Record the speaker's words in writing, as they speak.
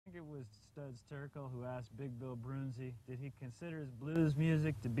it was Studs Terkel who asked Big Bill Broonzy, did he consider his blues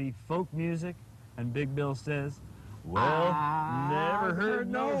music to be folk music? And Big Bill says, well, never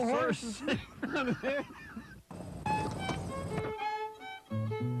heard no horse.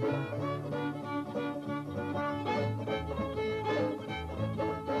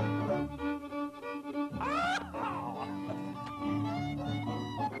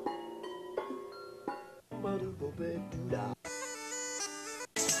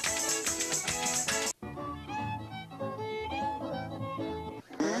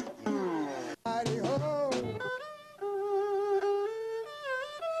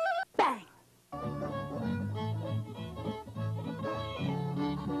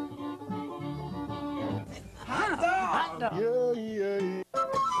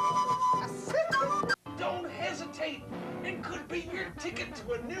 Don't hesitate. It could be your ticket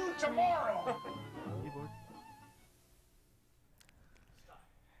to a new tomorrow.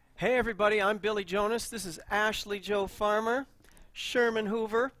 Hey everybody, I'm Billy Jonas. This is Ashley Joe Farmer, Sherman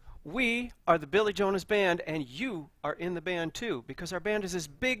Hoover. We are the Billy Jonas Band, and you are in the band too, because our band is as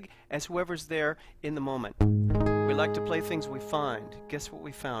big as whoever's there in the moment. We like to play things we find. Guess what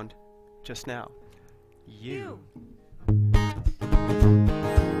we found just now? You.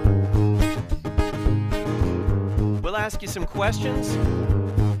 We'll ask you some questions.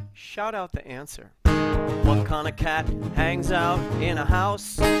 Shout out the answer. What kind of cat hangs out in a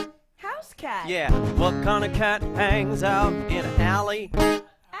house? House cat. Yeah. What kind of cat hangs out in an alley?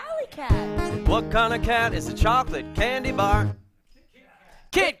 Alley cat. What kind of cat is a chocolate candy bar?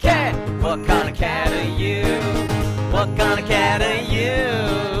 Kit Kat. What kind of cat are you? What kind of cat are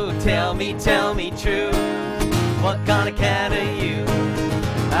you? Tell me true. What kind of cat are you?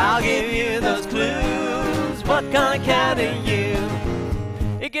 I'll give you those clues. What kind of cat are you?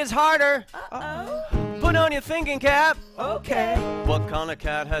 It gets harder. Uh-oh. Put on your thinking cap. Okay. What kind of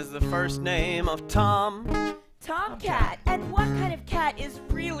cat has the first name of Tom? Tomcat. And what kind of cat is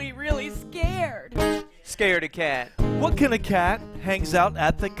really, really scared? Scaredy cat. What kind of cat hangs out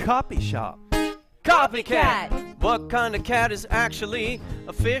at the copy shop? Copycat. What kind of cat is actually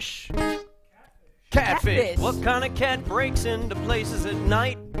a fish? Catfish. What kind of cat breaks into places at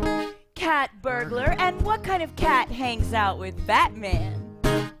night? Cat burglar. And what kind of cat hangs out with Batman?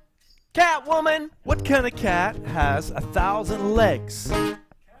 Catwoman. What kind of cat has 1,000 legs?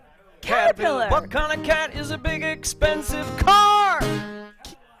 Caterpillar. What kind of cat is a big expensive car?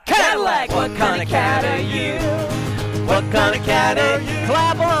 Cadillac. What kind of cat are you? What kind of cat are you?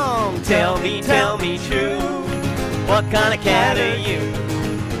 Clap along. Tell me true. What kind of cat are you?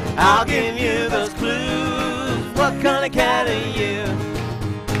 I'll give you those clues. What kind of cat are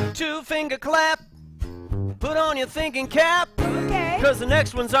you? Two-finger clap. Put on your thinking cap. Okay. Cause the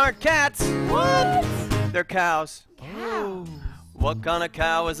next ones aren't cats. What? They're cows. Cow. What kind of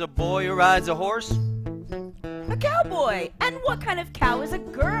cow is a boy who rides a horse? A cowboy. And what kind of cow is a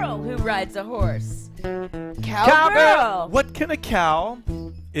girl who rides a horse? Cowgirl. What kind of cow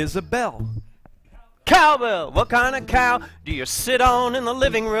is a bell? Cowbell. What kind of cow do you sit on in the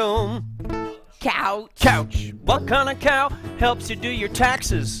living room? Couch. What kind of cow helps you do your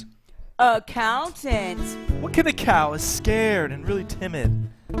taxes? Accountant. What kind of cow is scared and really timid?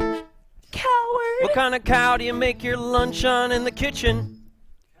 Coward. What kind of cow do you make your lunch on in the kitchen?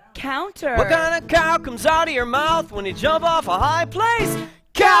 Counter. What kind of cow comes out of your mouth when you jump off a high place?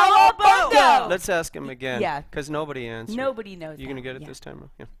 Cowabunga! Let's ask him again. Yeah. Because nobody answered. Nobody knows. You gonna get it Yeah. this time?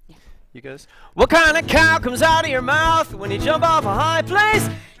 Yeah. Yeah. You guys? What kind of cow comes out of your mouth when you jump off a high place?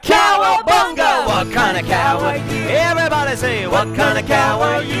 Cowabunga! What kind of cow are you? Everybody say, what kind of cow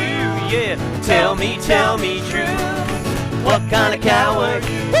are you? Yeah. Tell me true. What kind of cow are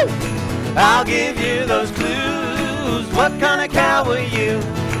you? Woo! I'll give you those clues. What kind of cow are you?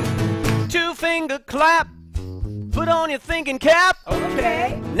 Two-finger clap. Put on your thinking cap.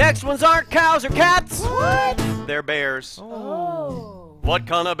 Okay. Next ones aren't cows or cats. What? They're bears. Oh. What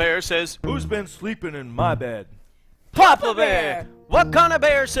kind of bear says, Who's been sleeping in my bed? Papa Bear? What kind of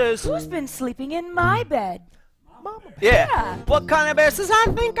bear says, Who's been sleeping in my bed? Mama bear. yeah. What kind of bear says,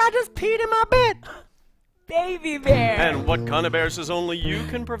 I think I just peed in my bed? Baby bear. And what kind of bear says only you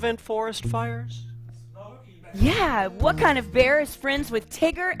can prevent forest fires? Yeah. What kind of bear is friends with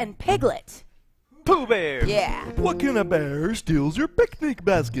Tigger and Piglet? Pooh Bear. Yeah. What kind of bear steals your picnic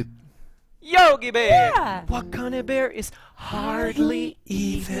basket? Yogi Bear. Yeah. What kind of bear is hardly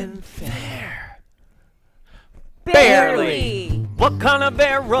even there? Barely. What kind of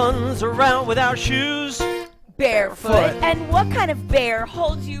bear runs around without shoes? Barefoot. And what kind of bear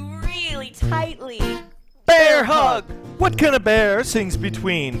holds you really tightly? Bear hug. What kind of bear sings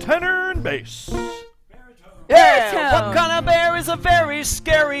between tenor and bass? Baritone. What kind of bear is a very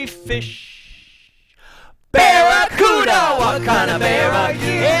scary fish? Barracuda! What kind of bear are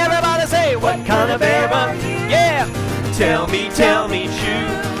you? Everybody say, what kind of bear are you? Yeah! Tell me, true.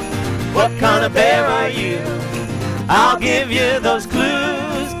 What kind of bear are you? I'll give you those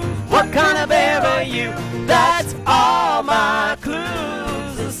clues. What kind of bear are you? That's all my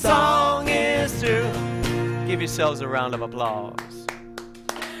clues. The song is through. Give yourselves a round of applause.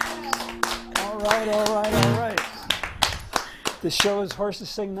 All right. The show is Horses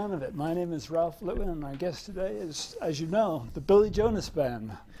Sing None of It. My name is Ralph Litwin, and our guest today is, as you know, the Billy Jonas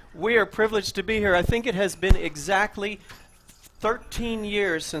Band. We are privileged to be here. I think it has been exactly 13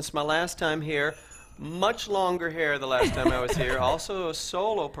 years since my last time here. Much longer hair the last time I was here. Also a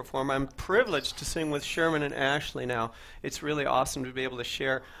solo performer. I'm privileged to sing with Sherman and Ashley now. It's really awesome to be able to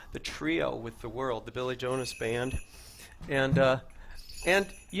share the trio with the world, the Billy Jonas Band. And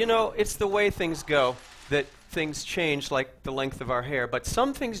you know, it's the way things go that things change, like the length of our hair, but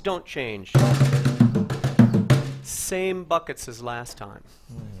some things don't change. Same buckets as last time.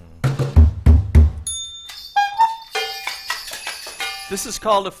 This is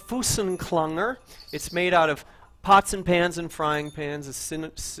called a Fußenklunger. It's made out of pots and pans and frying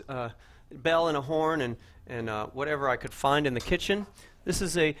pans, a bell and a horn, and whatever I could find in the kitchen. This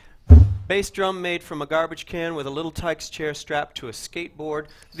is a bass drum made from a garbage can with a little Tykes chair strapped to a skateboard.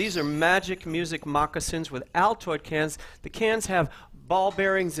 These are magic music moccasins with Altoid cans. The cans have ball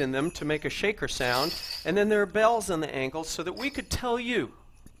bearings in them to make a shaker sound, and then there are bells on the ankles so that we could tell you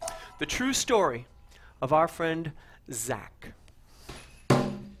the true story of our friend Zach.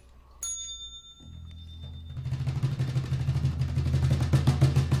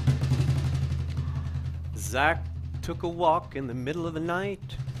 Zach took a walk in the middle of the night.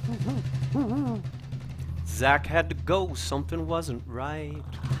 Zach had to go, something wasn't right.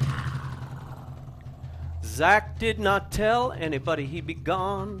 Zach did not tell anybody he'd be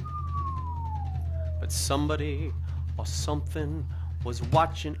gone, but somebody or something was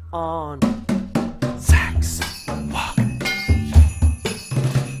watching on. Zach's walk.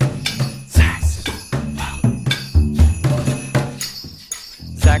 Zach's walk.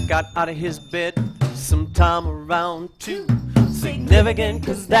 Zach got out of his bed sometime around 2. Significant,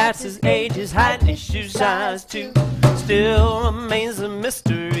 cause that's his age, his height, and his shoe size too. Still remains a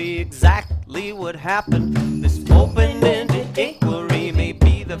mystery exactly what happened. This open-ended inquiry may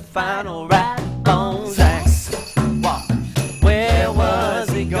be the final wrap on Zach's walk. Where was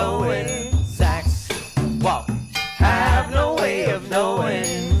he going? Zach's walk. Have no way of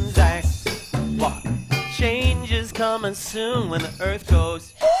knowing. Zach's walk. Change is coming soon when the earth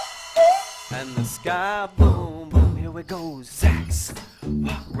goes and the sky boom, boom, here it goes. Zach's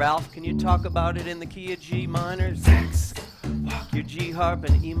walk. Ralph, can you talk about it in the key of G minor? Zach's walk. Your G harp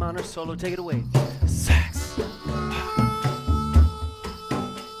and E minor solo, take it away. Zach's walk. Zach's walk.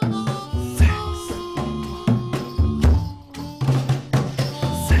 Zach's walk.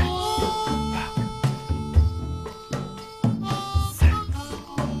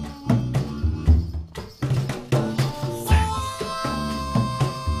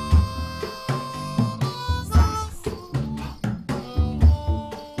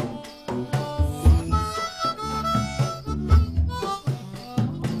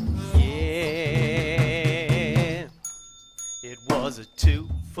 Was a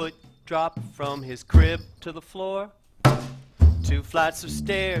 2-foot drop from his crib to the floor. 2 flights of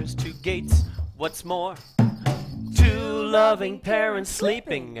stairs, 2 gates, what's more? 2 loving parents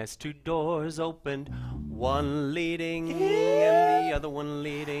sleeping as 2 doors opened. One leading and the other one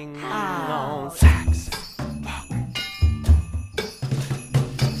leading on Zach's walk.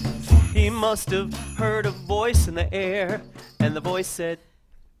 He must have heard a voice in the air, and the voice said,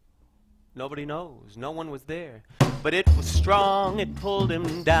 nobody knows, no one was there. But it was strong, it pulled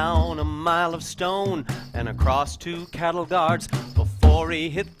him down a mile of stone and across 2 cattle guards before he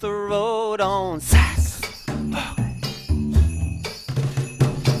hit the road on Zach's walk.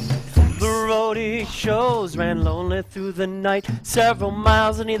 The road he chose ran lonely through the night, several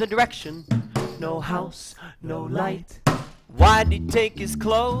miles in either direction, no house, no light. Why'd he take his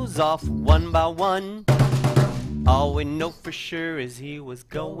clothes off one by one? All we know for sure is he was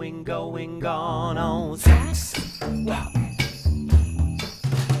going, gone on Zach's walk.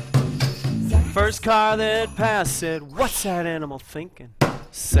 First car that passed said, what's that animal thinking?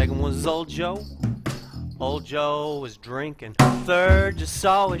 Second was Old Joe. Old Joe was drinking. Third just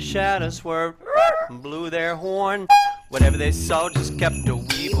saw his shadow swerve and blew their horn. Whatever they saw just kept a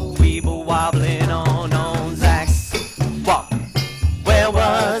weeble wobbling on Zach's walk. Where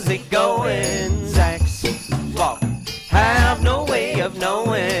was he going? Zach's walk. Have no way of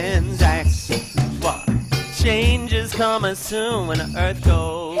knowing. Zach's walk. coming soon when the earth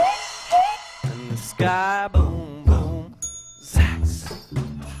goes and the sky boom, boom, sax.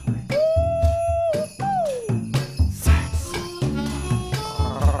 Sax.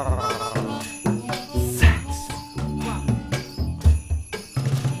 Sax.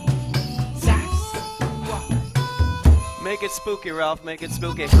 Sax. Make it spooky, Ralph, make it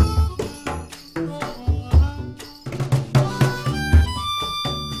spooky.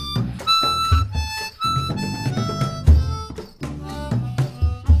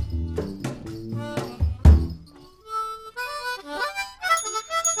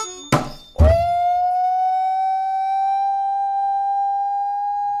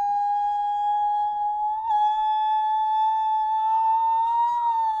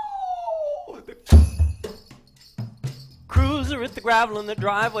 Cruiser at the gravel in the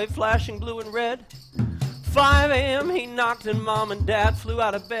driveway, flashing blue and red. 5 a.m. he knocked and Mom and Dad flew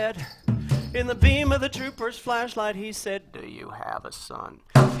out of bed. In the beam of the trooper's flashlight he said, "Do you have a son?"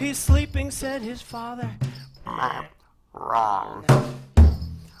 "He's sleeping," said his father. "Wrong.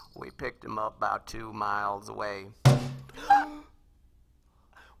 We picked him up about 2 miles away."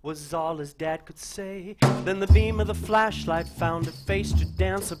 Was all his dad could say. Then the beam of the flashlight found a face to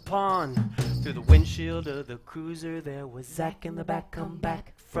dance upon. Through the windshield of the cruiser there was Zach in the back, come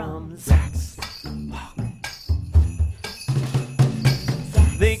back from Zach's walk.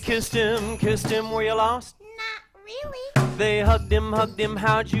 They kissed him, were you lost? Not really. They hugged him,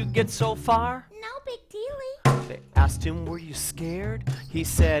 how'd you get so far? No big dealy. They asked him, were you scared? He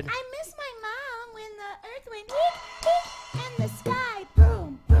said, I miss my mom when the earth went hic, hic, and the sky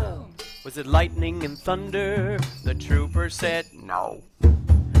boom, boom. Was it lightning and thunder? The trooper said, no.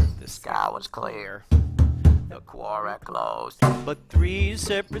 The sky was clear. The quarry closed. But 3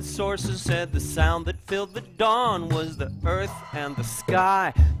 separate sources said the sound that filled the dawn was the earth and the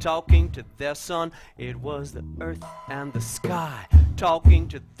sky talking to their son. It was the earth and the sky talking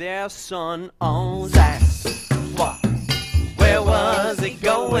to their son on Zach's walk. Where was he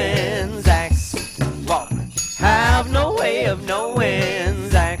going? Zach's walk. Have no way of knowing.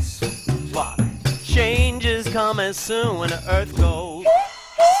 Zach's walk. Change is coming soon when the earth goes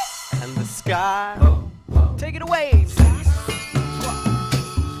and the sky. Take it away. Sax.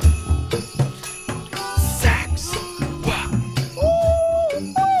 Sax.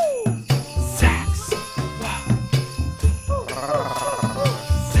 Sax.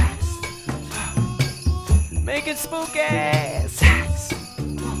 Sax. Make it spooky. Sax.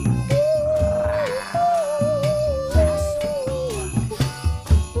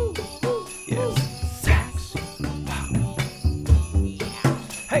 Yes. Sax.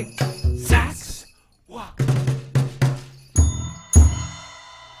 Hey. Sax. Walk.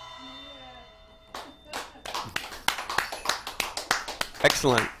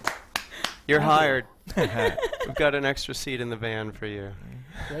 Excellent. You're hired. We've got an extra seat in the van for you.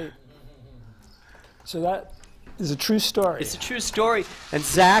 Great. So that is a true story. It's a true story. And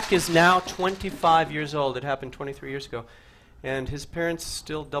Zach is now 25 years old. It happened 23 years ago. And his parents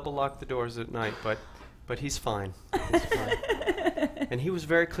still double lock the doors at night, but he's fine. He's fine. And he was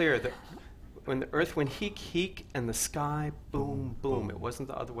very clear that when the earth went heek, heek, and the sky boom, boom. It wasn't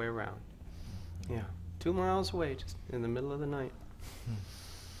the other way around. Yeah. 2 miles away, just in the middle of the night.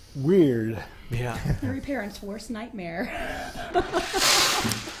 Weird. Yeah. Every parent's worst nightmare.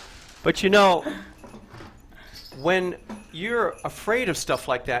 But you know, when you're afraid of stuff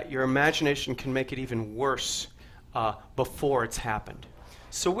like that, your imagination can make it even worse before it's happened.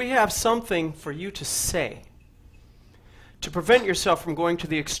 So we have something for you to say to prevent yourself from going to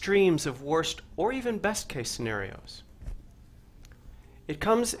the extremes of worst or even best case scenarios. It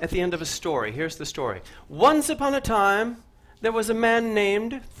comes at the end of a story. Here's the story. Once upon a time, there was a man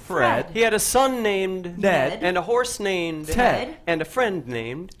named Fred. He had a son named Ned. and a horse named Ted. and a friend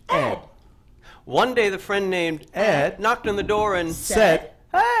named Ed. One day the friend named Ed knocked on the door and said,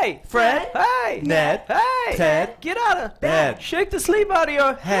 "Hey, Fred, hey, Ned, hey, Ted, get out of bed. Shake the sleep out of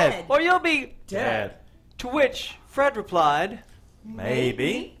your Head. or you'll be Dead. To which Fred replied,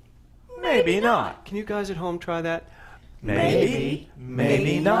 Maybe. Maybe not. Can you guys at home try that? Maybe.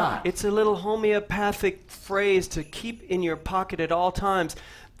 Maybe not. It's a little homeopathic phrase to keep in your pocket at all times.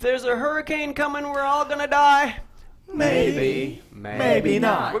 There's a hurricane coming, we're all gonna die. Maybe. Maybe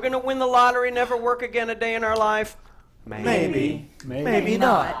not. We're gonna win the lottery, never work again a day in our life. Maybe. Maybe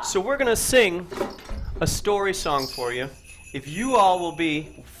not. So we're gonna sing a story song for you. If you all will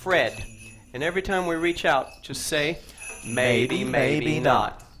be Fred, and every time we reach out, just say, maybe, maybe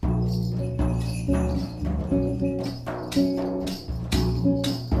not.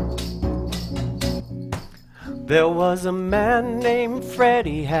 There was a man named Fred,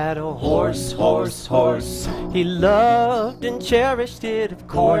 he had a horse, horse, horse. He loved and cherished it, of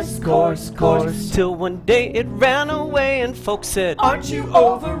course, course, course. Till one day it ran away and folks said, aren't you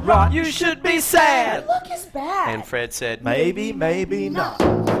overwrought? You should be sad. Look is bad. And Fred said, Maybe, maybe not.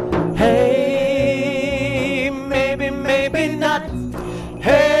 hey, maybe, maybe not.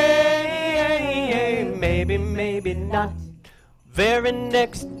 Hey, maybe, maybe not. Very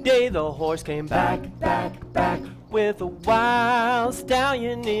next day the horse came back, back, back, with a wild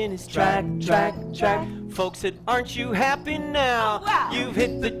stallion in his track, track, track. Folks said, aren't you happy now? Wow. You've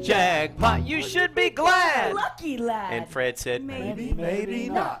hit the jackpot, you should be glad. Lucky lad. And Fred said, Maybe, Maybe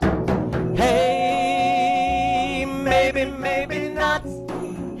not. hey, maybe, maybe not.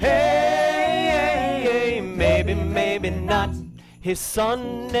 Hey, maybe, maybe not. His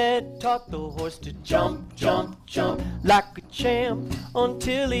son Ned taught the horse to jump, jump, jump like a champ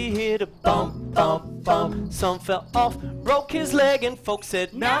until he hit a bump, bump, bump. Some fell off, broke his leg, and folks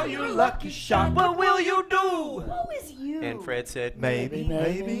said, now you're lucky shot. What will you do? Who is you? And Fred said, Maybe,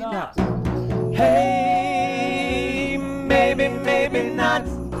 maybe not. hey, maybe, maybe not.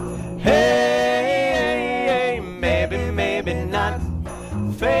 Hey, maybe, maybe not.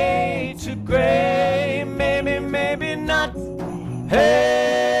 Fade to gray, maybe, maybe not.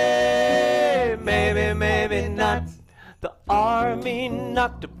 Hey, maybe, maybe not. The army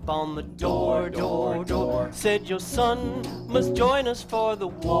knocked upon the door, door, door. Said your son must join us for the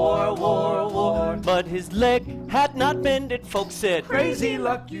war, war, war. But his leg had not mended. Folks said, crazy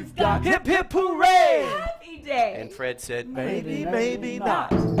luck you've got. Hip, hip, hooray. Happy day. And Fred said, Maybe, maybe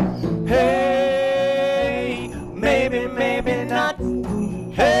not. hey, maybe, maybe not.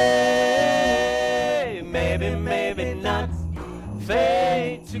 Hey, maybe, maybe not.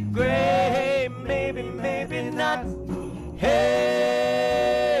 Fade to gray, maybe, maybe not.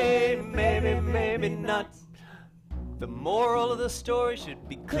 Hey, maybe, maybe not. The moral of the story should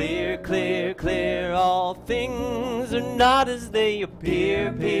be clear, clear, clear. All things are not as they appear,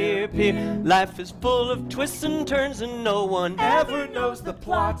 appear, appear. Life is full of twists and turns and no one ever knows the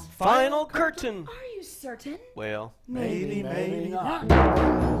plot's final curtain. Are you certain? Well, Maybe, maybe not.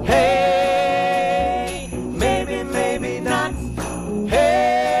 hey, maybe, maybe not.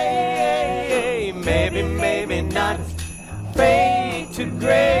 Hey, maybe, maybe not. Fade to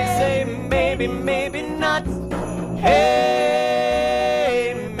gray, say maybe, maybe not.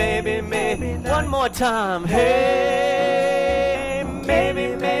 Hey, maybe, maybe not. One more time. Hey,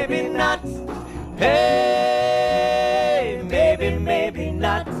 maybe, maybe not. Hey, maybe, maybe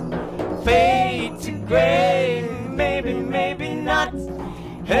not. Fade to gray, maybe, maybe not.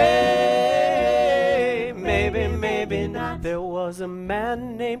 Hey, maybe, maybe not. There was a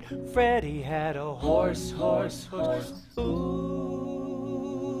man named Fred, he had a horse, horse, horse. Ooh.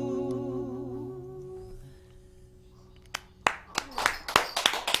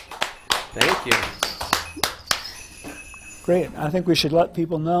 Thank you. Great. I think we should let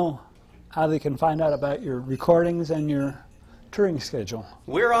people know how they can find out about your recordings and your touring schedule.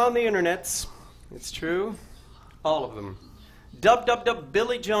 We're on the internets. It's true. All of them.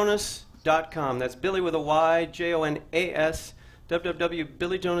 www.billyjonas.com. That's Billy with a Y, Jonas,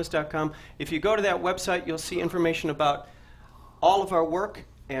 www.billyjonas.com. If you go to that website, you'll see information about all of our work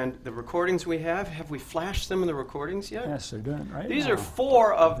and the recordings we have. Have we flashed some of the recordings yet? Yes, they're doing it right These now. are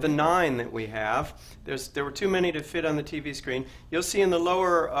 4 of the 9 that we have. There were too many to fit on the TV screen. You'll see in the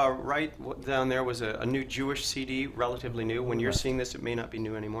lower right down there was a new Jewish CD, relatively new. When you're seeing this, it may not be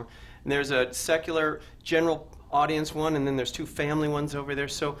new anymore. And there's a secular general audience one, and then there's 2 family ones over there.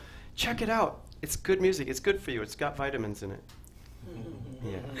 So check it out. It's good music. It's good for you. It's got vitamins in it.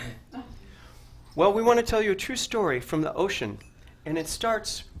 Yeah. Well, we want to tell you a true story from the ocean. And it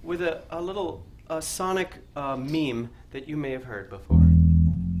starts with a little sonic meme that you may have heard before.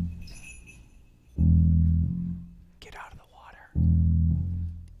 Get out of the water.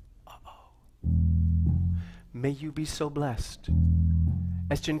 Uh-oh. May you be so blessed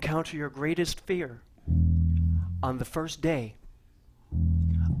as to encounter your greatest fear on the first day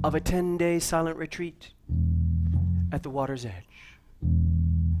of a 10-day silent retreat at the water's edge.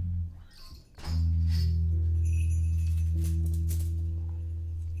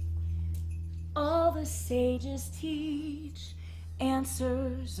 All the sages teach,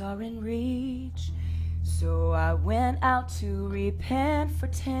 answers are in reach. So I went out to repent for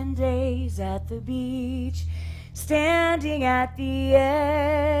 10 days at the beach. Standing at the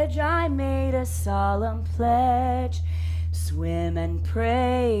edge, I made a solemn pledge. Swim and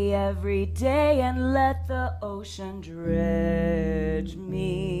pray every day and let the ocean dredge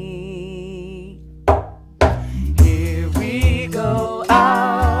me. Here we go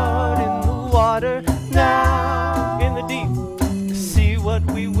out in the water now.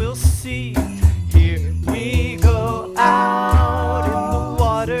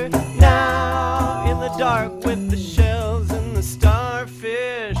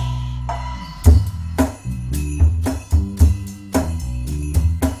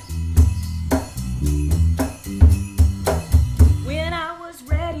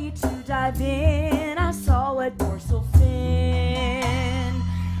 dived in, I saw a dorsal fin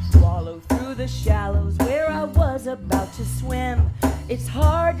wallow through the shallows where I was about to swim. It's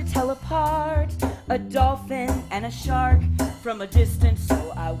hard to tell apart a dolphin and a shark from a distance,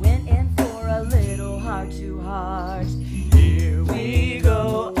 so I went in for a little heart-to-heart. Here we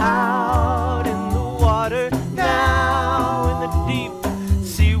go out in the water now, in the deep,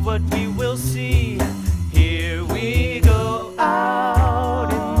 see what we will see. Here we go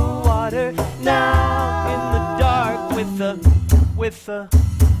out in the water now, in the dark,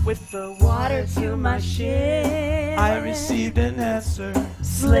 with the water to my shin. I received an answer.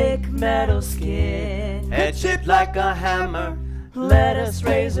 Slick metal skin, etch it like a hammer. Let us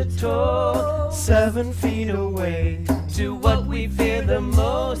raise a toast 7 feet away to what we fear the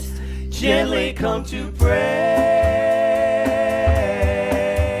most. Gently come to pray.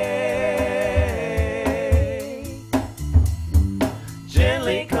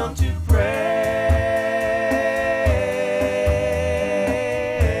 Gently come to pray.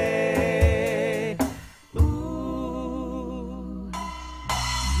 Ooh.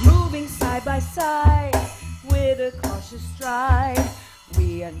 Moving side by side with a cautious stride,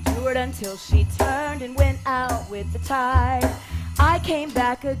 we endured until she turned and went out with the tide. I came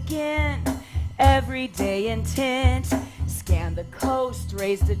back again, every day intent, scanned the coast,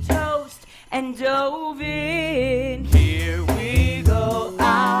 raised a toast, and dove in. Here we go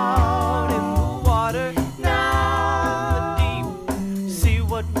out in the water now, in the deep, see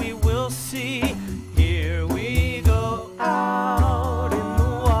what we will see. Here we go out in the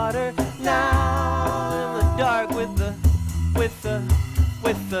water now, in the dark, with the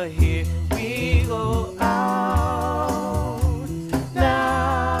here we go out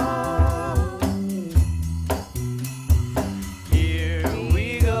now. Here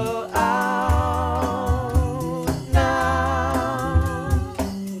we go out now.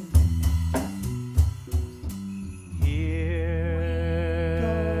 Here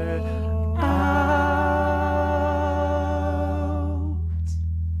out.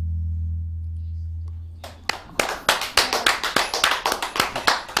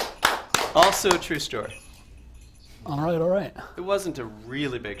 Also a true story. All right, all right. It wasn't a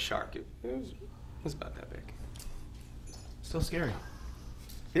really big shark. It was about that big. Still scary.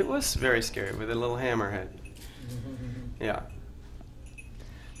 It was very scary with a little hammerhead. Yeah.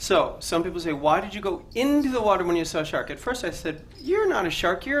 So, some people say, why did you go into the water when you saw a shark? At first I said, you're not a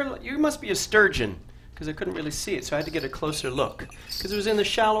shark, you must be a sturgeon, because I couldn't really see it, so I had to get a closer look. Because it was in the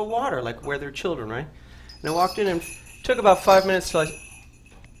shallow water, like where there are children, right? And I walked in and it took about 5 minutes till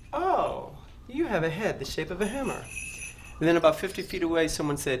oh, you have a head the shape of a hammer. And then about 50 feet away,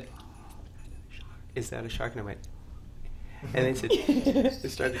 someone said, is that a shark? And I went, and they said, they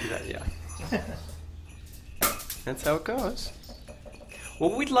started to do that, yeah. That's how it goes.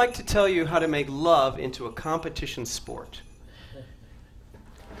 Well, we'd like to tell you how to make love into a competition sport.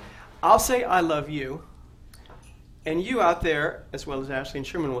 I'll say I love you, and you out there, as well as Ashley and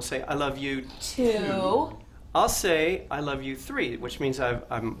Sherman, will say I love you 2. I'll say I love you 3, which means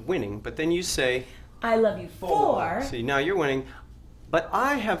I'm winning, but then you say I love you 4. See, now you're winning, but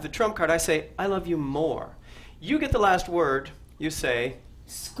I have the trump card. I say I love you more. You get the last word. You say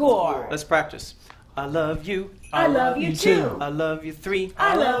Score. Let's practice. I love you. I love you 2. I love you 3.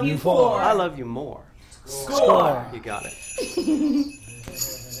 I love you 4. I love you more. Score. You got it.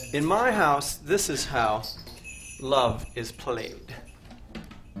 In my house, this is how love is played.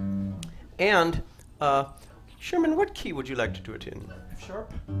 And, Sherman, what key would you like to do it in? F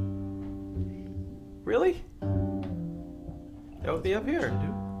sharp. Really? That would be up here.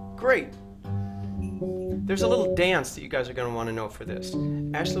 Great. There's a little dance that you guys are going to want to know for this.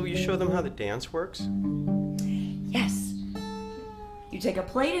 Ashley, will you show them how the dance works? Yes. You take a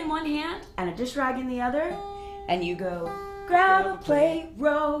plate in one hand and a dish rag in the other, and you go, grab a plate,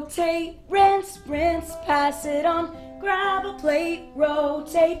 rotate, rinse, rinse, pass it on. Grab a plate,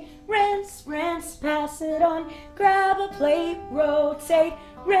 rotate, rinse, rinse, pass it on. Grab a plate, rotate,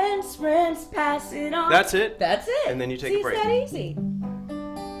 rinse, rinse, pass it on. That's it. That's it. And then you take a break. It's that easy.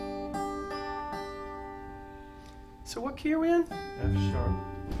 So what key are we in? F sharp.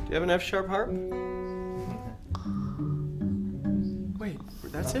 Do you have an F sharp harp? Wait,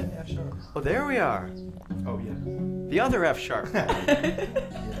 that's it? F sharp. Oh, there we are. Oh, yeah. The other F sharp.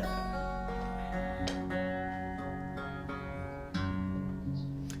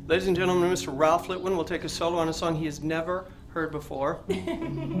 Ladies and gentlemen, Mr. Ralph Litwin will take a solo on a song he has never heard before.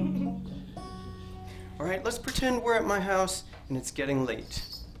 All right, let's pretend we're at my house and it's getting late.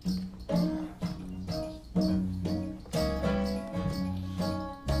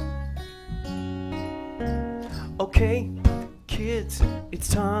 Okay, kids, it's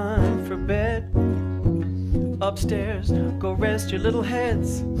time for bed. Upstairs, go rest your little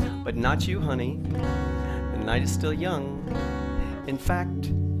heads. But not you, honey. The night is still young. In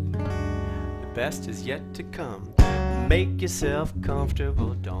fact, the best is yet to come. Make yourself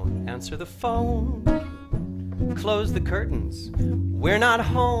comfortable. Don't answer the phone. Close the curtains. We're not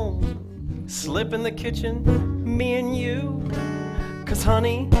home. Slip in the kitchen, me and you. 'Cause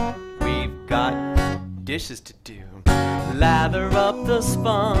honey, we've got dishes to do. Lather up the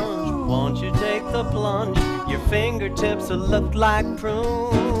sponge, won't you take the plunge? Your fingertips will look like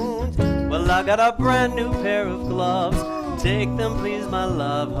prunes. Well, I got a brand new pair of gloves. Take them, please, my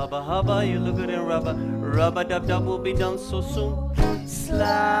love. Hubba, hubba, you look good in rubber. Rubba-dub-dub will be done so soon.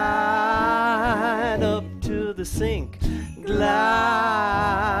 Slide up to the sink.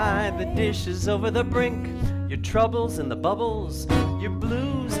 Glide the dishes over the brink. Your troubles in the bubbles, your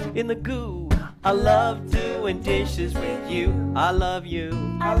blues in the goo. I love doing dishes with you. I love you.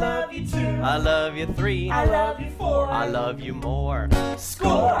 I love you too. I love you 3. I love you 4. I love you more.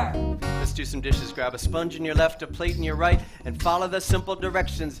 Score! Let's do some dishes. Grab a sponge in your left, a plate in your right, and follow the simple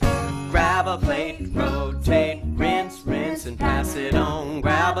directions. Grab a plate, rotate, rinse, rinse, and pass it on.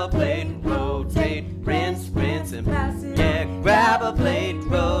 Grab a plate, rotate, rinse, rinse, and pass it on. Yeah, grab a plate,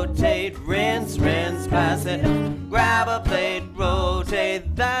 rotate, rinse, rinse, pass it on. Grab a plate,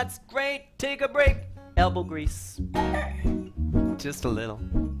 rotate, that's great. Take a break. Elbow grease. Just a little.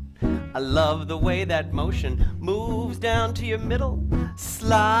 I love the way that motion moves down to your middle.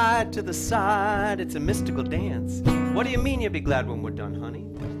 Slide to the side. It's a mystical dance. What do you mean you'll be glad when we're done, honey?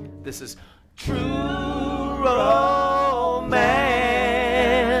 This is true romance.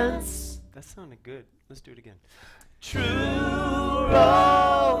 That sounded good. Let's do it again. True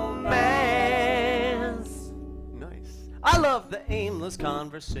romance. Nice. I love the aimless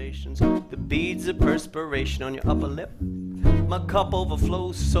conversations, the beads of perspiration on your upper lip. My cup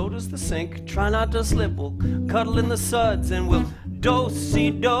overflows, so does the sink. Try not to slip. We'll cuddle in the suds and we'll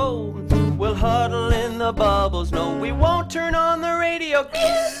do-si-do. We'll huddle in the bubbles. No, we won't turn on the radio.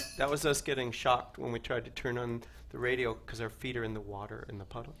 That was us getting shocked when we tried to turn on the radio because our feet are in the water in the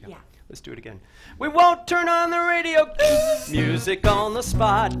puddle. Yeah. Let's do it again. We won't turn on the radio. Music on the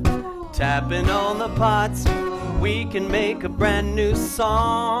spot, tapping on the pots. We can make a brand new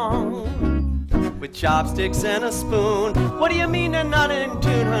song with chopsticks and a spoon. What do you mean they're not in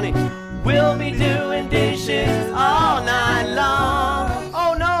tune, honey? We'll be doing dishes all night long.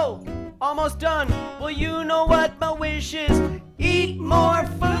 Oh no, almost done. Well, you know what my wish is. Eat more